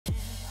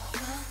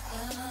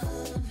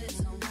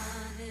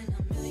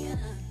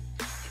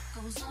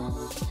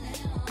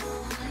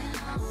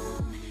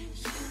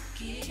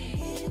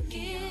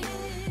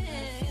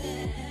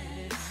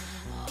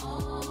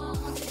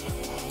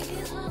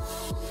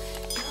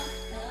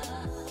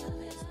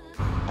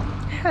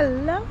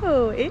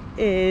Hello, it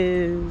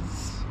is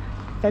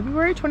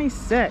February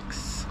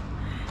 26th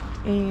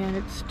and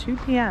it's 2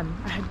 p.m.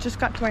 I had just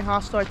got to my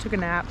hostel. I took a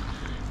nap,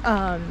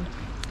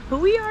 but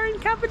we are in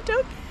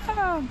Cappadocia.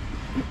 I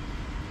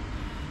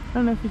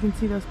don't know if you can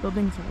see those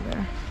buildings over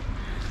there.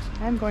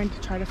 I'm going to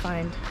try to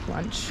find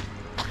lunch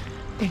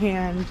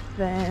and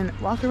then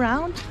walk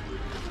around,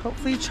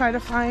 hopefully try to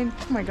find,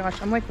 oh my gosh,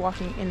 I'm like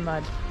walking in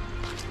mud,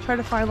 try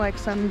to find like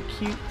some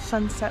cute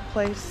sunset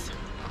place.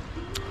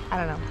 I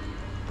don't know.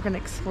 We're gonna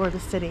explore the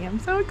city. I'm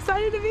so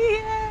excited to be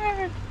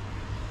here.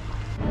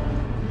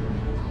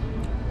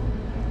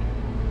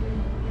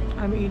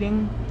 I'm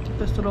eating at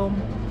this little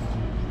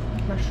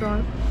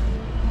restaurant.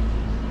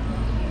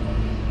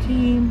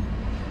 Tea.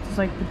 It's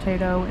like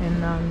potato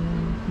and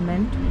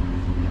mint.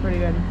 Pretty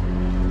good.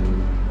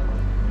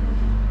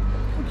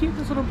 How cute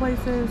this little place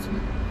is.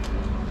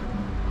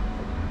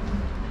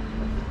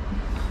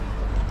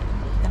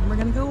 And we're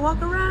gonna go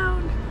walk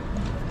around.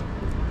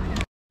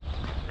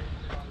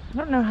 I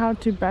don't know how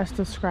to best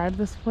describe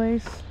this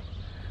place,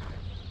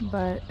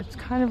 but it's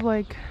kind of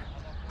like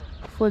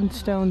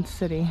Flintstone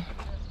City.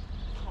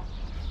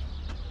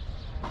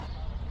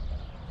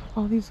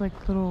 All these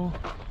like little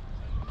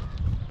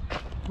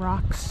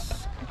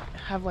rocks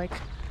have like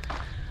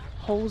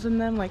holes in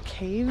them, like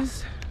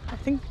caves. I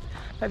think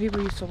that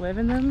people used to live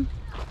in them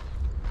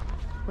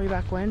way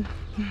back when.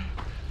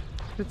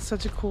 It's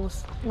such a cool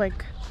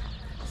like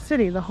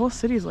city. The whole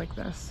city's like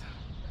this.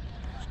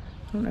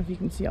 I don't know if you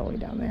can see all the way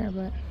down there,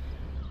 but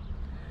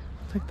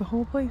it's like the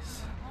whole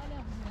place.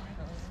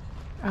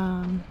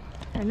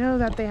 I know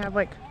that they have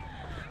like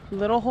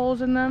little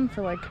holes in them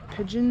for like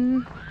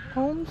pigeon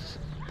homes.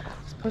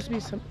 Supposed to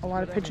be a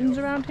lot of pigeons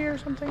around here or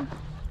something.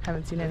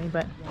 Haven't seen any,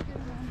 but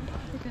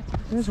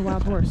there's a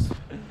wild horse.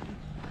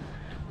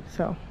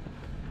 So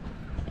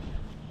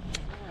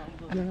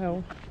I don't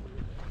know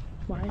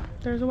why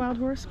there's a wild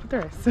horse, but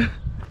there is.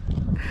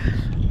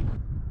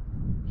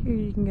 Here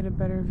you can get a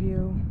better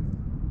view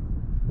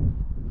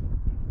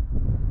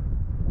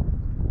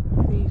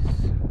of these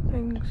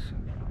things.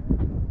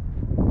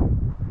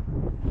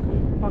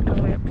 Walked all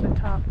the way up to the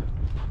top.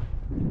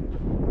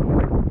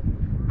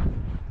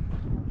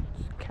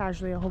 Just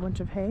casually a whole bunch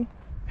of hay.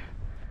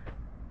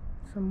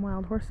 Some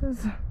wild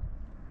horses.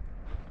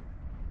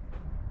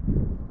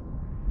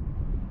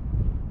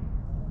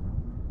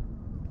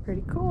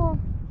 Pretty cool.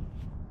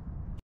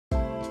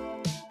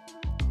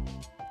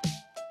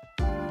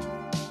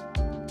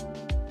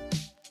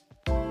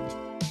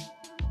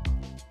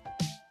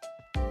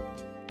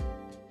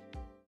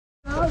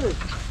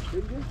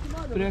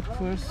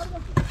 Breakfast.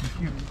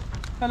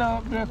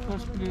 Hello,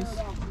 breakfast please.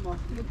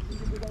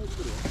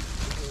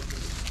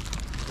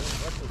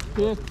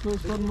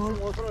 Breakfast one more.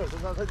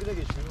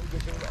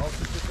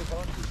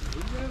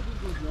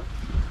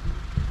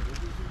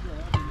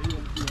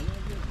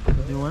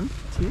 Do you want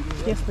tea?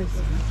 Yes, please.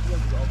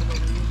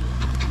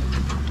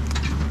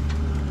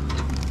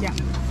 Yeah.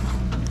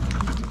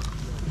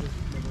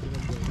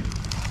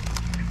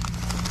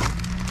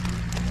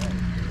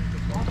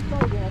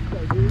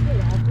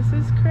 This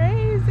is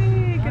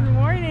crazy. Good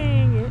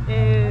morning. It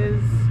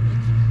is,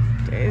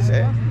 today is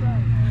it?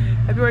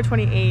 February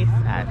 28th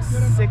at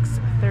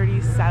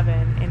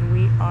 6:37, and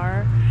we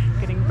are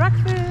getting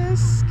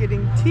breakfast,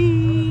 getting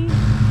tea.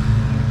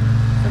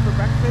 So for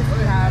breakfast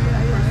we have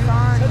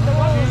croissant,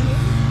 juice,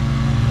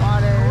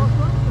 water,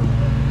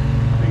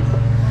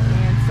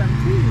 and some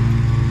tea.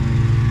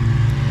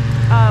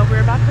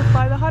 We're about to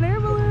fly the hot air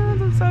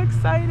balloons. I'm so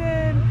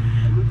excited.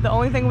 The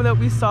only thing that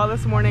we saw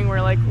this morning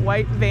were like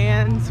white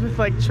vans with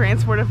like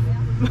transport of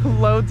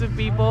loads of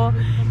people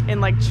and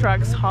like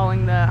trucks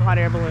hauling the hot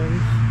air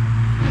balloons.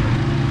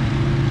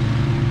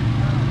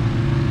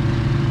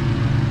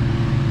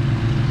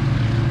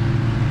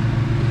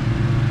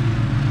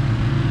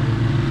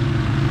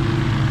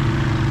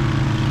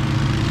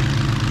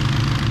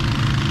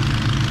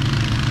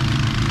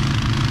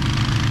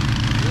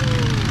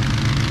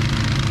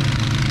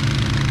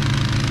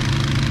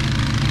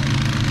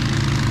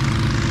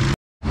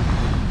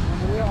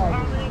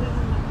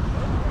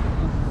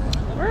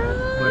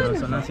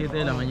 Son las 7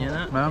 de la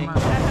mañana. Vamos.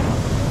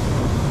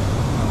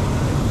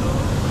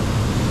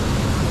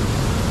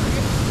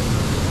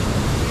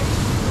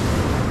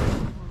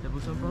 Se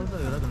puso en pausa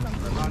y ahora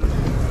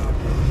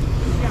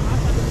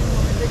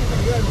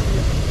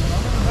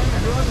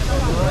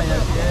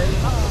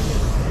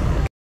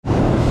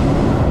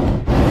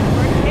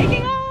We're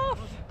taking off!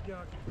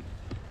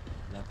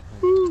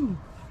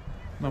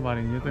 No,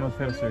 Mari, yo tengo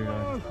cero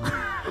seguidores.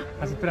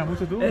 ¿Has esperado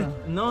mucho tú?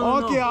 No,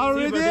 okay, no.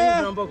 already? Sí, pero tienes que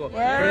esperar un poco.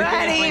 Pero es que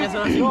en España son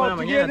las 5 de la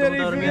mañana.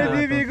 Together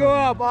Infinity, we go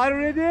up. Are you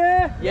ready?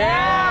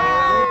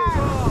 Yeah!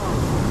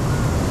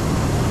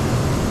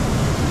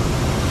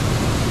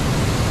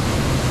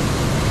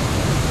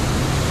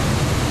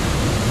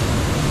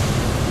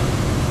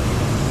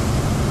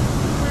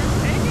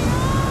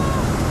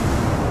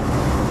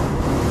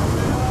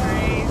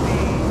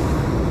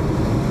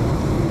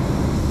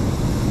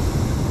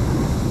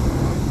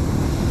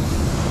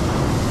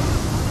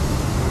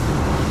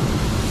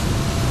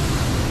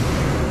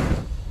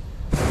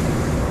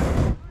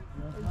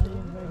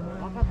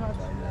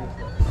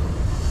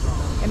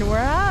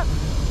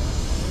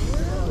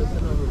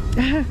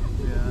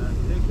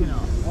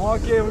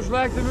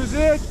 lijkt de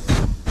muziek!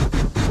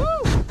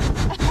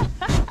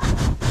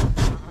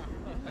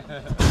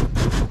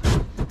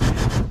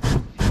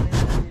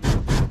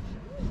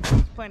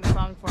 Playing a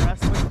song for us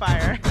with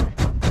fire.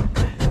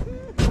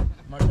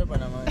 Marta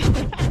Panamá.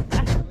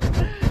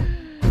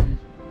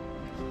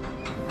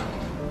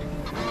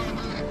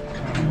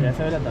 Ya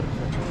se ve la tarde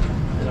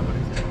de la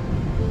policía.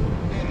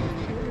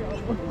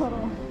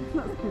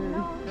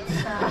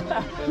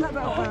 Not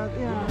that bad,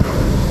 yeah.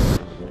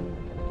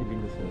 Qué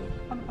lindo se ve.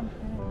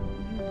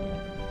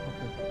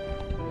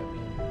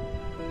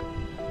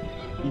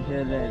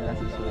 Hice el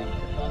enlace sobre.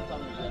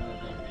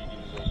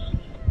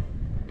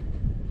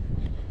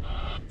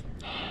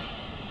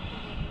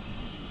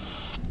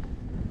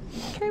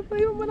 Can't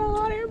believe I'm on a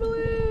hot air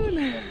balloon.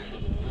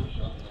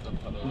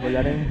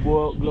 Volar en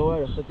globo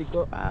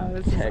aerostático. Wow,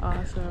 this is Check.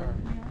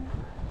 awesome.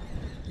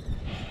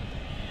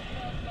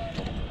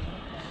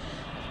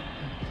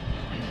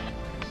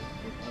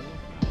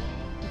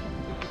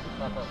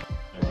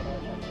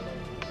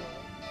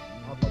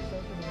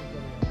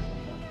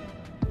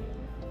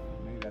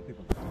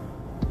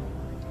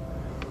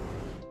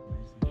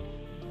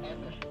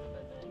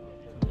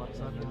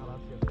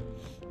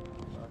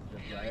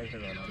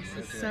 This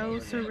is so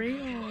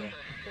surreal.